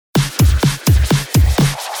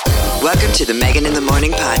Welcome to the Megan in the Morning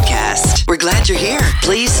podcast. We're glad you're here.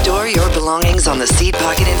 Please store your belongings on the seat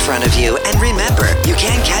pocket in front of you. And remember, you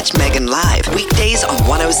can catch Megan live weekdays on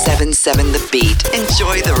 107.7 The Beat.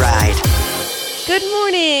 Enjoy the ride. Good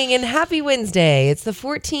morning and happy Wednesday. It's the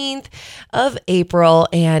 14th of April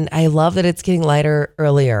and I love that it's getting lighter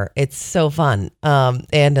earlier. It's so fun.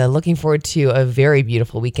 And looking forward to a very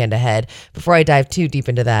beautiful weekend ahead. Before I dive too deep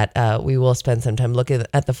into that, we will spend some time looking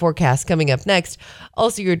at the forecast coming up next.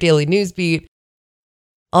 Also your daily news beat.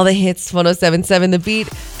 All the hits, 107.7 The Beat.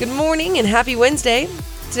 Good morning and happy Wednesday.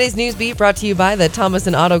 Today's news beat brought to you by the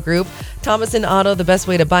Thomason Auto Group. Thomason Auto, the best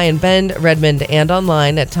way to buy in Bend, Redmond, and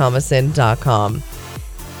online at thomason.com.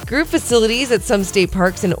 Group facilities at some state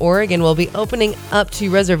parks in Oregon will be opening up to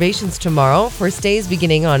reservations tomorrow for stays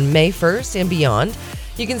beginning on May 1st and beyond.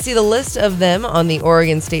 You can see the list of them on the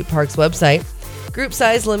Oregon State Parks website. Group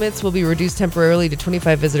size limits will be reduced temporarily to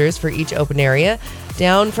 25 visitors for each open area,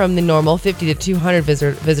 down from the normal 50 to 200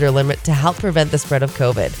 visitor limit to help prevent the spread of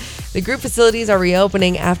COVID. The group facilities are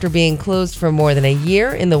reopening after being closed for more than a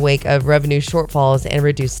year in the wake of revenue shortfalls and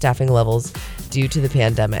reduced staffing levels due to the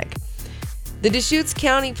pandemic. The Deschutes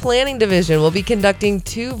County Planning Division will be conducting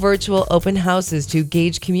 2 virtual open houses to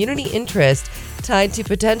gauge community interest tied to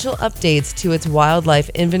potential updates to its wildlife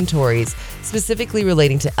inventories, specifically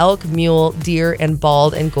relating to elk, mule, deer, and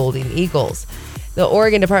bald and golden eagles. The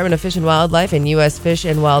Oregon Department of Fish and Wildlife and U.S. Fish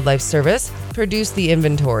and Wildlife Service produced the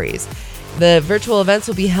inventories. The virtual events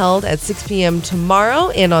will be held at 6 p.m. tomorrow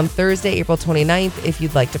and on Thursday, April 29th, if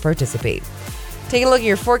you'd like to participate. Taking a look at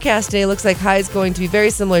your forecast today, looks like high is going to be very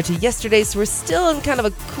similar to yesterday, so we're still in kind of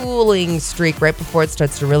a cooling streak right before it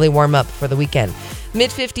starts to really warm up for the weekend.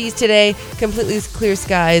 Mid-50s today, completely clear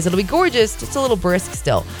skies. It'll be gorgeous, just a little brisk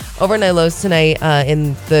still. Overnight lows tonight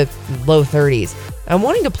in the low 30s. I'm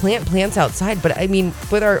wanting to plant plants outside, but I mean,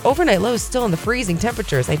 with our overnight lows still in the freezing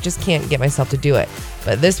temperatures, I just can't get myself to do it.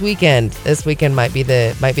 But this weekend might be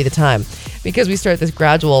the time, because we start this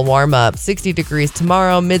gradual warm up. 60 degrees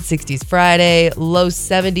tomorrow, mid 60s Friday, low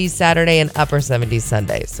 70s Saturday, and upper 70s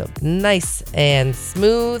Sunday. So nice and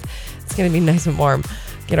smooth. It's going to be nice and warm.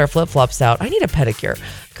 Get our flip-flops out. I need a pedicure.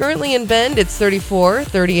 Currently in Bend, it's 34,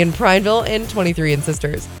 30 in Prineville, and 23 in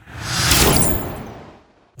Sisters.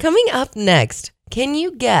 Coming up next, can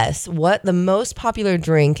you guess what the most popular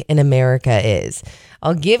drink in America is?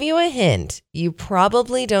 I'll give you a hint. You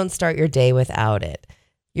probably don't start your day without it.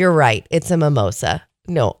 You're right. It's a mimosa.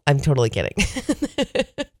 No, I'm totally kidding.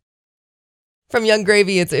 From Young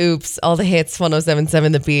Gravy, it's Oops. All the hits,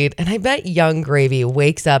 107.7 The Beat. And I bet Young Gravy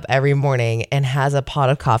wakes up every morning and has a pot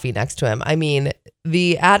of coffee next to him. I mean,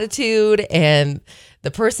 the attitude and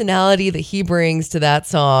the personality that he brings to that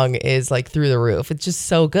song is like through the roof. It's just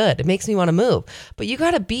so good. It makes me want to move. But you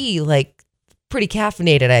got to be like pretty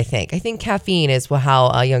caffeinated, I think. I think caffeine is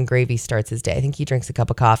how Young Gravy starts his day. I think he drinks a cup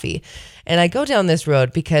of coffee. And I go down this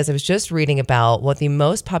road because I was just reading about what the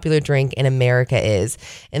most popular drink in America is.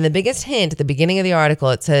 And the biggest hint at the beginning of the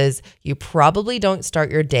article, it says, you probably don't start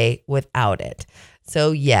your day without it.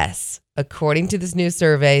 So yes, according to this new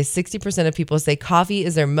survey, 60% of people say coffee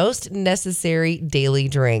is their most necessary daily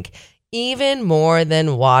drink, even more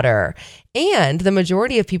than water. And the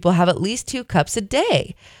majority of people have at least 2 cups a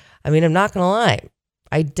day. I mean, I'm not going to lie.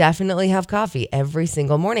 I definitely have coffee every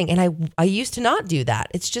single morning. And I used to not do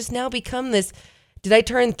that. It's just now become this, did I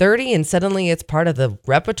turn 30 and suddenly it's part of the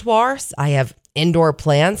repertoire? I have indoor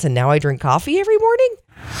plants and now I drink coffee every morning?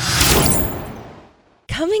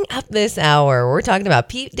 Coming up this hour, we're talking about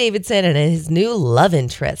Pete Davidson and his new love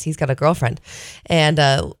interest. He's got a girlfriend. And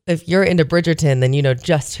if you're into Bridgerton, then you know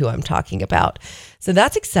just who I'm talking about. So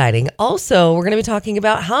that's exciting. Also, we're going to be talking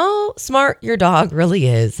about how smart your dog really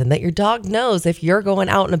is and that your dog knows if you're going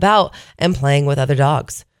out and about and playing with other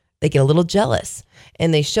dogs. They get a little jealous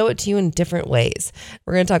and they show it to you in different ways.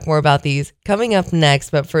 We're going to talk more about these coming up next.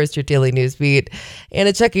 But first, your daily news beat and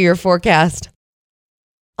a check of your forecast.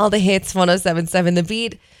 All the hits, 107.7 The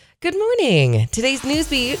Beat. Good morning. Today's news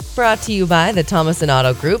beat brought to you by the Thomason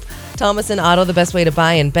Auto Group. Thomason Auto, the best way to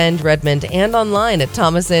buy in Bend, Redmond, and online at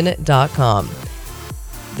thomason.com.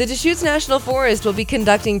 The Deschutes National Forest will be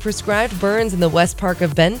conducting prescribed burns in the West Park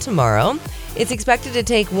of Bend tomorrow. It's expected to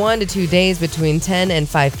take 1 to 2 days between 10 and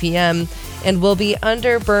 5 p.m. and will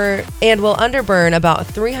underburn about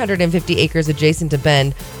 350 acres adjacent to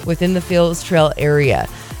Bend within the Fields Trail area.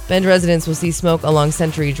 Bend residents will see smoke along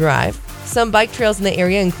Century Drive. Some bike trails in the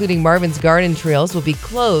area, including Marvin's Garden trails, will be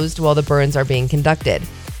closed while the burns are being conducted.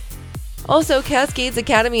 Also, Cascades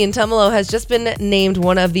Academy in Tumalo has just been named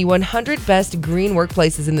one of the 100 best green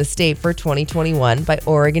workplaces in the state for 2021 by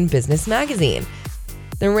Oregon Business Magazine.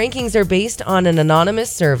 The rankings are based on an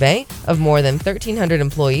anonymous survey of more than 1,300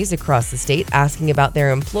 employees across the state asking about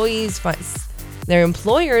their employers'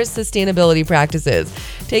 sustainability practices,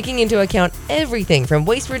 taking into account everything from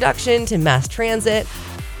waste reduction to mass transit.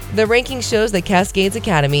 The ranking shows that Cascades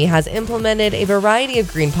Academy has implemented a variety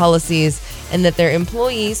of green policies and that their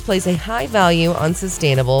employees place a high value on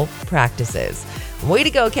sustainable practices. Way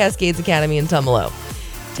to go, Cascades Academy in Tumalo.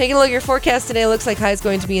 Taking a look at your forecast today, looks like high is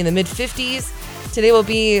going to be in the mid-50s. Today will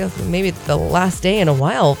be maybe the last day in a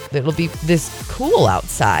while it'll be this cool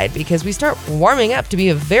outside because we start warming up to be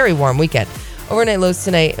a very warm weekend. Overnight lows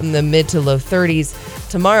tonight in the mid to low 30s.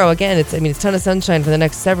 Tomorrow, again, it's a ton of sunshine for the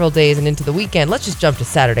next several days and into the weekend. Let's just jump to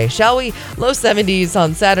Saturday, shall we? Low 70s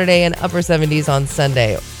on Saturday and upper 70s on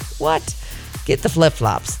Sunday. What? Get the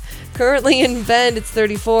flip-flops. Currently in Bend, it's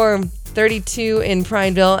 34, 32 in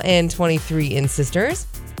Prineville, and 23 in Sisters.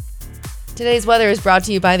 Today's weather is brought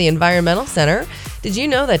to you by the Environmental Center. Did you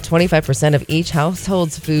know that 25% of each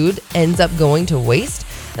household's food ends up going to waste?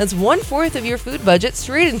 That's 1/4 of your food budget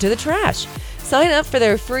straight into the trash. Sign up for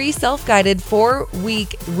their free self-guided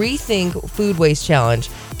 4-week Rethink Food Waste Challenge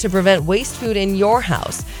to prevent waste food in your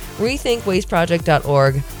house.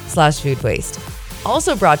 RethinkWasteProject.org/food waste.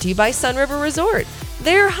 Also brought to you by Sunriver Resort.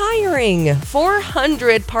 They're hiring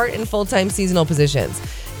 400 part and full-time seasonal positions.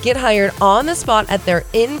 Get hired on the spot at their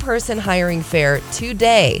in-person hiring fair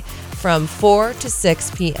today from 4 to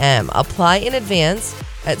 6 p.m. Apply in advance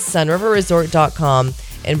at sunriverresort.com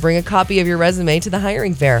and bring a copy of your resume to the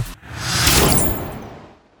hiring fair.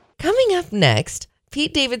 Coming up next,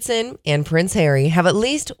 Pete Davidson and Prince Harry have at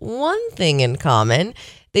least one thing in common.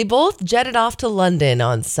 They both jetted off to London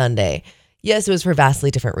on Sunday. Yes, it was for vastly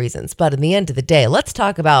different reasons, but in the end of the day, let's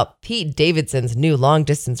talk about Pete Davidson's new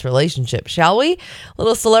long-distance relationship, shall we? A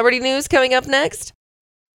little celebrity news coming up next.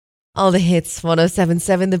 All the hits,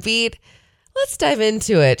 107.7 The Beat. Let's dive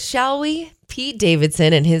into it, shall we? Pete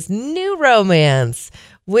Davidson and his new romance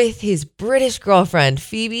with his British girlfriend,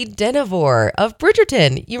 Phoebe Dynevor of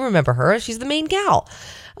Bridgerton. You remember her. She's the main gal.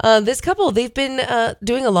 This couple, they've been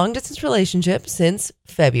doing a long-distance relationship since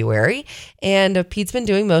February, and Pete's been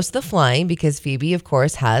doing most of the flying because Phoebe, of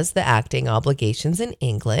course, has the acting obligations in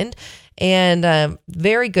England. And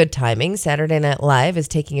very good timing. Saturday Night Live is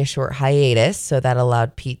taking a short hiatus, so that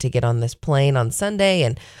allowed Pete to get on this plane on Sunday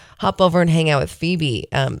and hop over and hang out with Phoebe.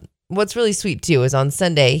 What's really sweet, too, is on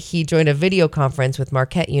Sunday, he joined a video conference with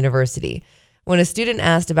Marquette University. When a student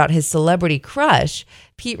asked about his celebrity crush,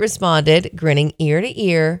 Pete responded, grinning ear to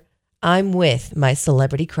ear, "I'm with my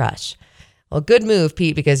celebrity crush." Well, good move,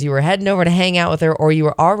 Pete, because you were heading over to hang out with her or you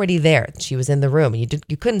were already there. She was in the room. You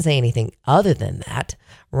couldn't say anything other than that,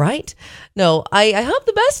 right? No, I hope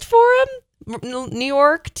the best for him. New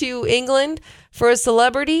York to England for a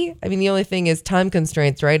celebrity. I mean, the only thing is time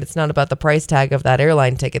constraints, right? It's not about the price tag of that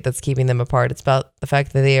airline ticket that's keeping them apart. It's about the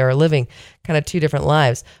fact that they are living kind of two different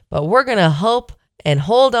lives. But we're going to hope and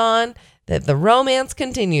hold on that the romance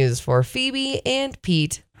continues for Phoebe and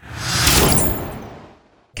Pete.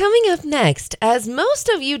 Coming up next, as most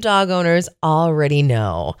of you dog owners already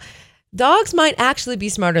know, dogs might actually be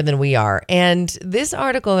smarter than we are. And this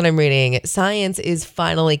article that I'm reading, science is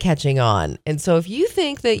finally catching on. And so if you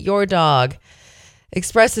think that your dog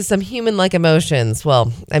expresses some human-like emotions,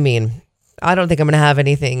 well, I mean, I don't think I'm going to have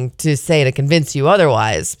anything to say to convince you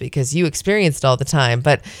otherwise because you experience it all the time.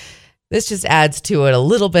 But this just adds to it a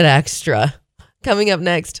little bit extra. Coming up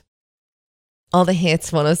next. All the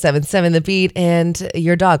hits, 107.7 The Beat, and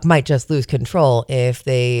your dog might just lose control if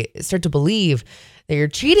they start to believe that you're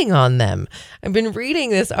cheating on them. I've been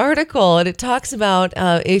reading this article and it talks about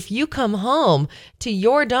if you come home to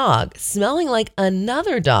your dog smelling like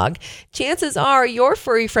another dog, chances are your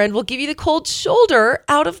furry friend will give you the cold shoulder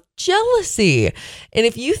out of jealousy. And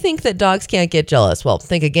if you think that dogs can't get jealous, well,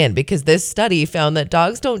 think again, because this study found that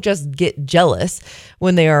dogs don't just get jealous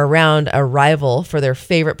when they are around a rival for their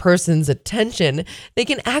favorite person's attention. They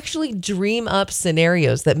can actually dream up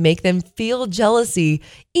scenarios that make them feel jealousy,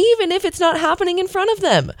 even if it's not happening in front of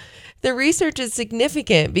them. The research is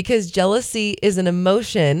significant because jealousy is an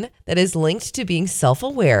emotion that is linked to being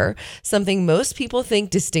self-aware, something most people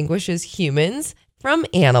think distinguishes humans from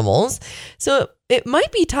animals. So it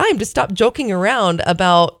might be time to stop joking around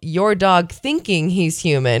about your dog thinking he's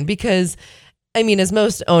human because, I mean, as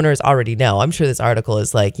most owners already know, I'm sure this article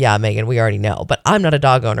is like, yeah, Megan, we already know, but I'm not a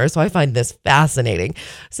dog owner, so I find this fascinating.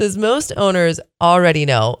 So as most owners already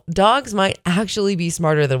know, dogs might actually be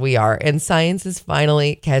smarter than we are, and science is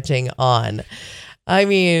finally catching on. I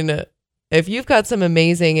mean, If you've got some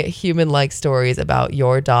amazing human-like stories about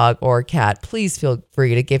your dog or cat, please feel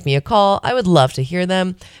free to give me a call. I would love to hear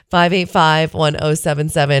them.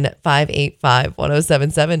 585-1077,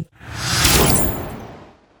 585-1077.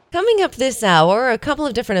 Coming up this hour, a couple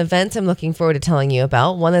of different events I'm looking forward to telling you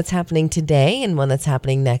about. One that's happening today and one that's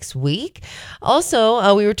happening next week.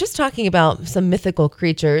 Also, we were just talking about some mythical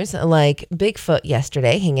creatures like Bigfoot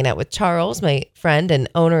yesterday, hanging out with Charles, my friend and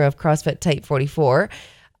owner of CrossFit Type 44.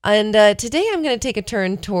 And today I'm going to take a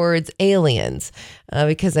turn towards aliens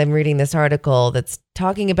because I'm reading this article that's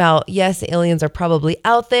talking about, yes, aliens are probably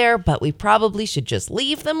out there, but we probably should just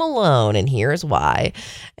leave them alone. And here's why.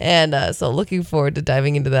 And so looking forward to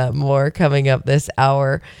diving into that more coming up this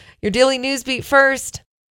hour. Your daily news beat first.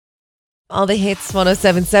 All the hits,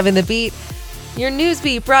 107.7 The Beat. Your news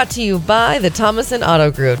beat brought to you by the Thomason Auto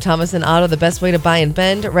Group. Thomason Auto, the best way to buy in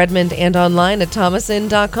Bend, Redmond, and online at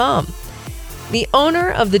thomason.com. The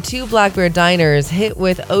owner of the two Black Bear diners hit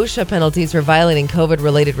with OSHA penalties for violating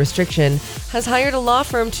COVID-related restriction has hired a law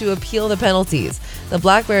firm to appeal the penalties. The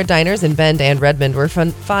Black Bear diners in Bend and Redmond were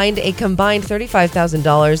fined a combined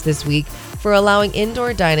 $35,000 this week for allowing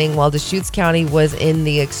indoor dining while Deschutes County was in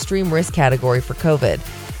the extreme risk category for COVID.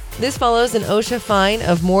 This follows an OSHA fine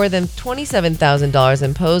of more than $27,000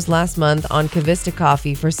 imposed last month on Cavista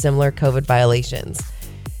Coffee for similar COVID violations.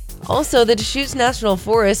 Also, the Deschutes National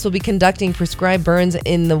Forest will be conducting prescribed burns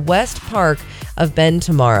in the West Park of Bend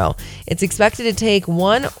tomorrow. It's expected to take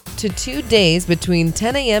 1 to 2 days between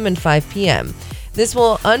 10 a.m. and 5 p.m. This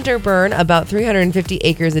will underburn about 350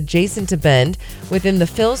 acres adjacent to Bend within the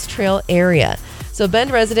Phil's Trail area. So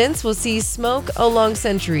Bend residents will see smoke along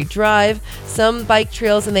Century Drive. Some bike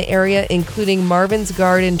trails in the area, including Marvin's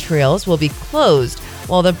Garden trails, will be closed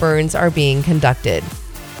while the burns are being conducted.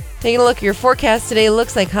 Taking a look at your forecast today,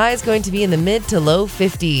 looks like high is going to be in the mid to low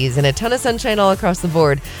 50s and a ton of sunshine all across the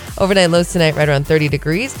board. Overnight lows tonight right around 30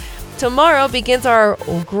 degrees. Tomorrow begins our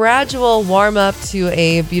gradual warm up to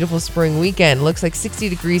a beautiful spring weekend. Looks like 60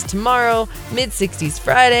 degrees tomorrow, mid 60s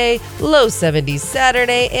Friday, low 70s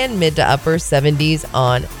Saturday, and mid to upper 70s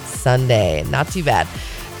on Sunday. Not too bad.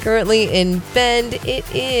 Currently in Bend, it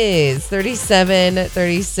is 37,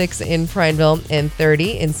 36 in Prineville, and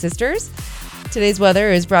 30 in Sisters. Today's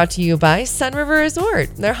weather is brought to you by Sun River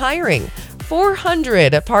Resort. They're hiring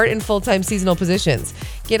 400 part and full-time seasonal positions.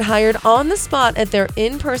 Get hired on the spot at their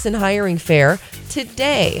in-person hiring fair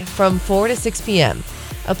today from 4 to 6 p.m.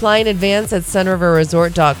 Apply in advance at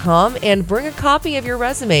sunriverresort.com and bring a copy of your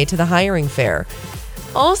resume to the hiring fair.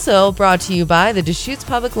 Also brought to you by the Deschutes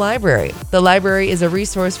Public Library. The library is a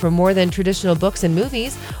resource for more than traditional books and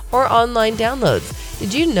movies or online downloads.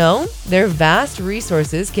 Did you know their vast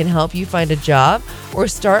resources can help you find a job or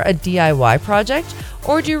start a DIY project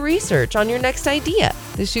or do research on your next idea?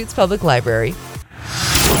 Deschutes Public Library.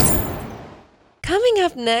 Coming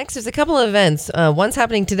up next, there's a couple of events. One's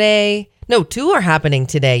happening today. No, two are happening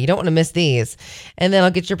today. You don't want to miss these. And then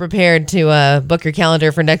I'll get you prepared to book your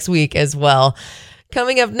calendar for next week as well.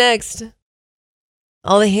 Coming up next,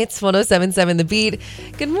 all the hits, 107.7 The Beat.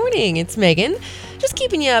 Good morning, it's Megan. Just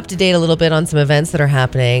keeping you up to date a little bit on some events that are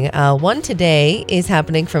happening. One today is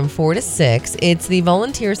happening from 4 to 6. It's the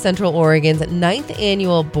Volunteer Central Oregon's 9th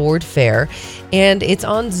annual board fair, and it's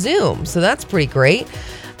on Zoom, so that's pretty great.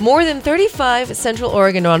 More than 35 Central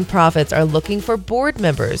Oregon nonprofits are looking for board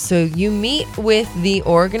members, so you meet with the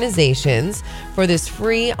organizations for this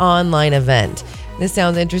free online event. This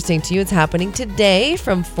sounds interesting to you. It's happening today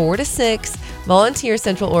from 4 to 6. Volunteer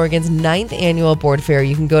Central Oregon's 9th annual board fair.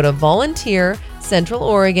 You can go to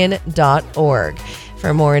volunteercentraloregon.org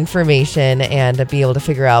for more information and be able to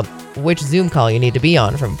figure out which Zoom call you need to be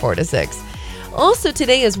on from 4 to 6. Also,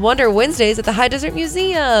 today is Wonder Wednesdays at the High Desert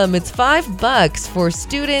Museum. It's $5 for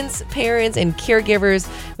students, parents, and caregivers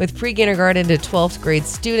with pre-kindergarten to 12th grade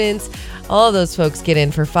students. All of those folks get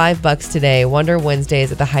in for $5 today. Wonder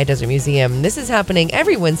Wednesdays at the High Desert Museum. This is happening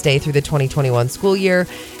every Wednesday through the 2021 school year.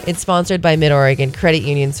 It's sponsored by Mid-Oregon Credit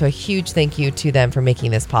Union, so a huge thank you to them for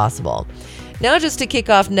making this possible. Now, just to kick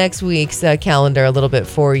off next week's calendar a little bit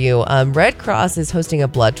for you, Red Cross is hosting a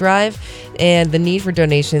blood drive, and the need for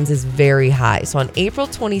donations is very high. So on April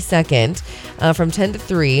 22nd, from 10 to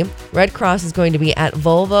 3, Red Cross is going to be at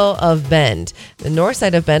Volvo of Bend, the north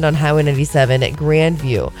side of Bend on Highway 97 at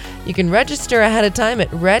Grandview. You can register ahead of time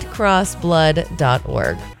at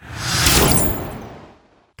redcrossblood.org.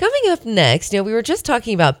 Coming up next, we were just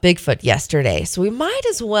talking about Bigfoot yesterday, so we might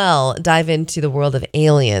as well dive into the world of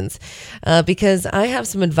aliens because I have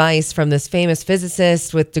some advice from this famous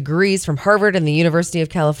physicist with degrees from Harvard and the University of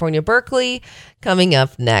California, Berkeley, coming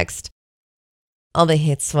up next. All the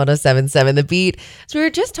hits, 107.7 The Beat. So we were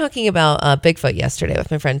just talking about Bigfoot yesterday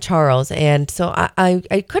with my friend Charles. And so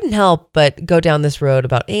I couldn't help but go down this road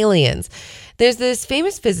about aliens. There's this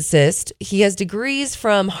famous physicist. He has degrees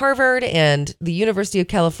from Harvard and the University of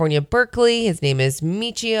California, Berkeley. His name is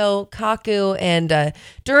Michio Kaku. And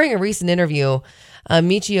during a recent interview,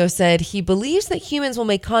 Michio said he believes that humans will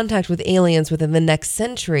make contact with aliens within the next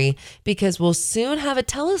century because we'll soon have a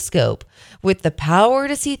telescope with the power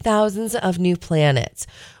to see thousands of new planets,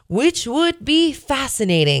 which would be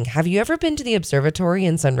fascinating. Have you ever been to the observatory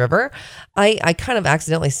in Sun River? I kind of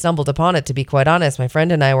accidentally stumbled upon it, to be quite honest. My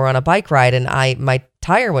friend and I were on a bike ride and my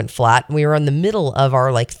tire went flat. We were in the middle of our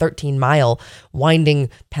 13-mile winding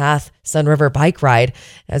path Sun River bike ride.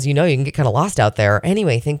 As you know, you can get kind of lost out there.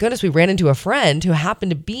 Anyway, thank goodness we ran into a friend who happened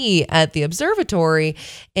to be at the observatory.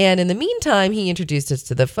 And in the meantime, he introduced us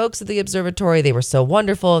to the folks at the observatory. They were so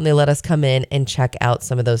wonderful and they let us come in and check out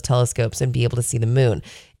some of those telescopes and be able to see the moon.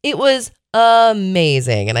 It was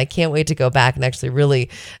amazing. And I can't wait to go back and actually really,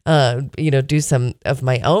 do some of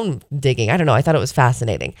my own digging. I don't know. I thought it was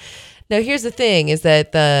fascinating. Now, here's the thing is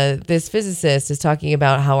that this physicist is talking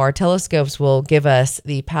about how our telescopes will give us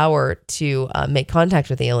the power to make contact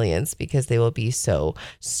with aliens because they will be so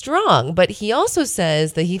strong. But he also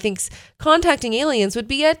says that he thinks contacting aliens would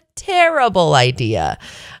be a terrible idea.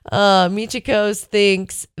 Michiko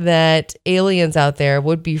thinks that aliens out there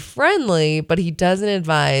would be friendly, but he doesn't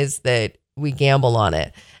advise that we gamble on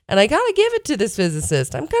it. And I got to give it to this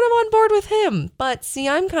physicist. I'm kind of on board with him. But see,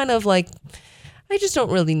 I'm kind of like, I just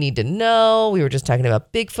don't really need to know. We were just talking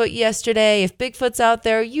about Bigfoot yesterday. If Bigfoot's out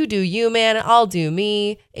there, you do you, man. I'll do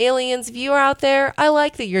me. Aliens, if you are out there, I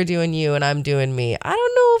like that you're doing you and I'm doing me. I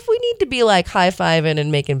don't know if we need to be like high-fiving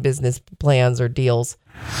and making business plans or deals.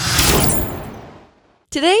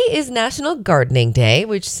 Today is National Gardening Day,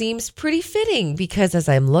 which seems pretty fitting because as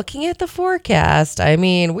I'm looking at the forecast,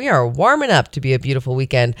 we are warming up to be a beautiful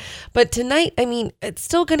weekend. But tonight, it's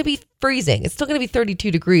still going to be freezing. It's still going to be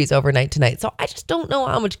 32 degrees overnight tonight. So I just don't know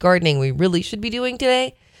how much gardening we really should be doing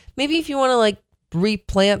today. Maybe if you want to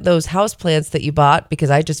replant those house plants that you bought, because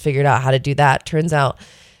I just figured out how to do that. Turns out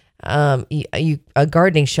a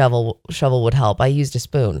gardening shovel would help. I used a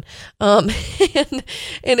spoon. But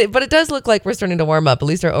it does look like we're starting to warm up. At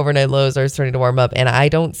least our overnight lows are starting to warm up. And I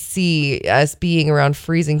don't see us being around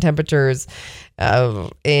freezing temperatures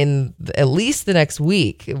in at least the next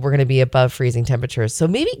week. We're going to be above freezing temperatures. So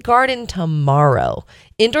maybe garden tomorrow.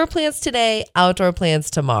 Indoor plants today, outdoor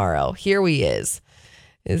plants tomorrow. Here we is.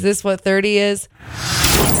 Is this what 30 is?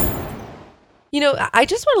 I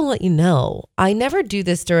just want to let you know, I never do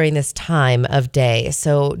this during this time of day.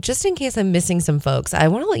 So just in case I'm missing some folks, I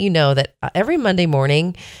want to let you know that every Monday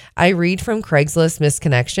morning, I read from Craigslist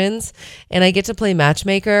Misconnections and I get to play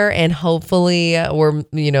matchmaker and hopefully we're,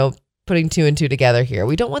 putting two and two together here.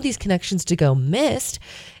 We don't want these connections to go missed.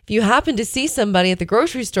 If you happen to see somebody at the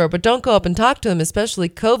grocery store, but don't go up and talk to them, especially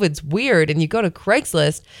COVID's weird, and you go to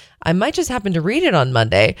Craigslist, I might just happen to read it on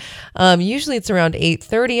Monday. Usually it's around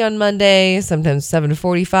 8:30 on Monday, sometimes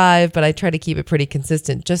 7:45, but I try to keep it pretty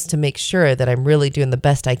consistent just to make sure that I'm really doing the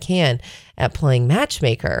best I can at playing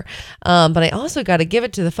matchmaker. But I also got to give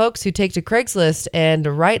it to the folks who take to Craigslist and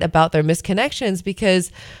write about their misconnections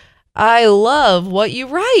because I love what you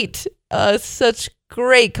write. Such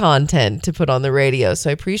great content to put on the radio. So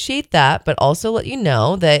I appreciate that, but also let you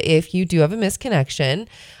know that if you do have a misconnection,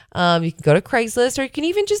 you can go to Craigslist or you can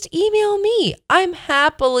even just email me. I'm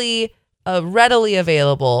happily, readily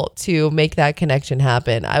available to make that connection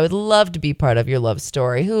happen. I would love to be part of your love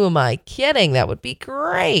story. Who am I kidding? That would be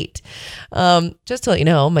great. Just to let you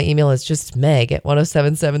know, my email is just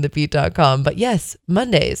meg@1077thebeat.com. But yes,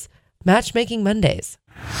 Mondays, Matchmaking Mondays.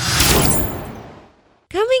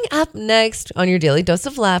 Coming up next on your Daily Dose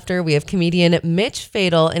of Laughter, we have comedian Mitch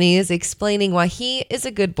Fadel, and he is explaining why he is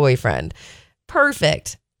a good boyfriend.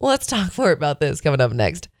 Perfect. Let's talk more about this coming up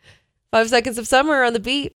next. 5 seconds of summer on the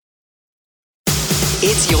beat.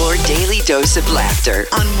 It's your Daily Dose of Laughter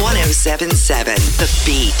on 107.7 The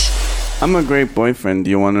Beat. I'm a great boyfriend.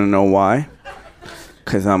 Do you want to know why?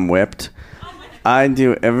 Because I'm whipped. I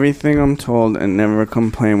do everything I'm told and never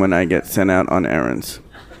complain when I get sent out on errands.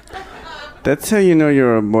 That's how you know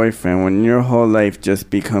you're a boyfriend, when your whole life just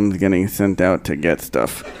becomes getting sent out to get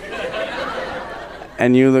stuff.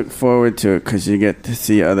 And you look forward to it because you get to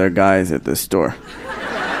see other guys at the store.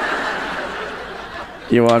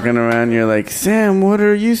 You're walking around, you're like, Sam, what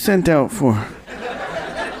are you sent out for?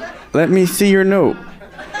 Let me see your note.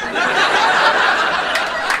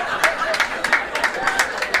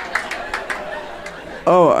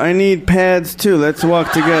 Oh, I need pads too. Let's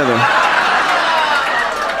walk together.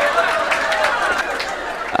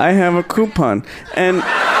 I have a coupon.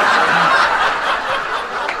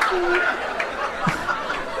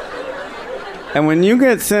 And when you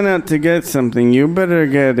get sent out to get something, you better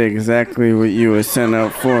get exactly what you were sent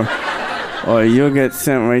out for, or you'll get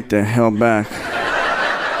sent right the hell back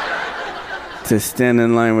to stand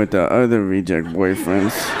in line with the other reject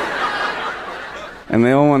boyfriends. And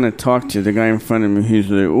they all want to talk to you. The guy in front of me, he's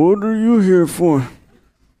like, what are you here for?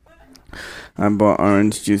 I bought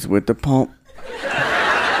orange juice with the pulp.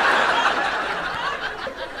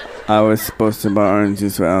 I was supposed to buy orange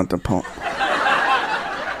juice without the pulp.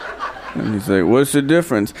 And he's like, what's the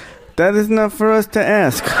difference? That is not for us to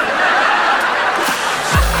ask.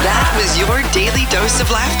 That was your daily dose of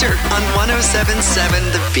laughter on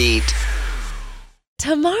 107.7 The Beat.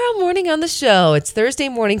 Tomorrow morning on the show, it's Thursday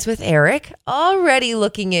Mornings with Eric. Already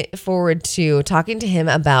looking forward to talking to him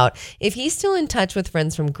about if he's still in touch with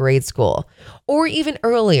friends from grade school or even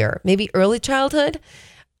earlier, maybe early childhood,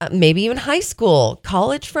 maybe even high school,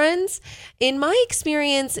 college friends. In my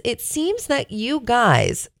experience, it seems that you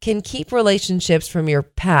guys can keep relationships from your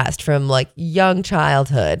past, from like young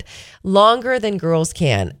childhood, longer than girls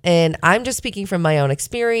can. And I'm just speaking from my own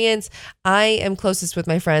experience. I am closest with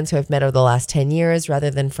my friends who I've met over the last 10 years rather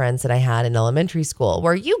than friends that I had in elementary school,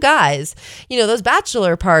 where you guys, those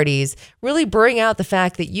bachelor parties really bring out the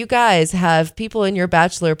fact that you guys have people in your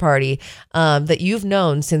bachelor party that you've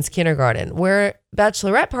known since kindergarten, where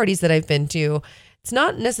bachelorette parties that I've been to, it's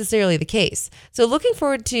not necessarily the case. So looking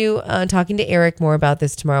forward to talking to Eric more about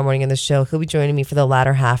this tomorrow morning on the show. He'll be joining me for the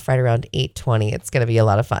latter half right around 8:20. It's going to be a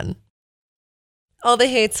lot of fun. All the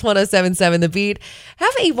hits, 107.7 The Beat.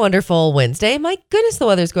 Have a wonderful Wednesday. My goodness, the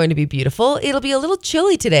weather's going to be beautiful. It'll be a little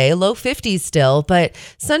chilly today, low 50s still, but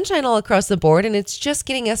sunshine all across the board, and it's just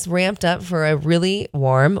getting us ramped up for a really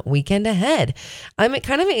warm weekend ahead. I'm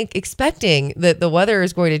kind of expecting that the weather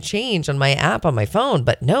is going to change on my app on my phone,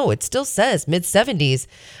 but no, it still says mid-70s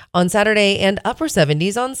on Saturday and upper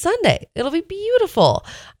 70s on Sunday. It'll be beautiful.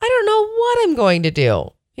 I don't know what I'm going to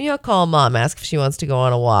do. Maybe I'll call Mom, ask if she wants to go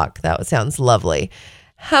on a walk. That sounds lovely.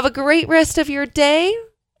 Have a great rest of your day,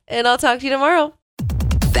 and I'll talk to you tomorrow.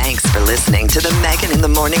 Thanks for listening to the Megan in the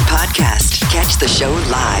Morning podcast. Catch the show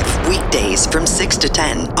live weekdays from 6 to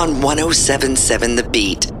 10 on 107.7 The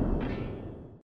Beat.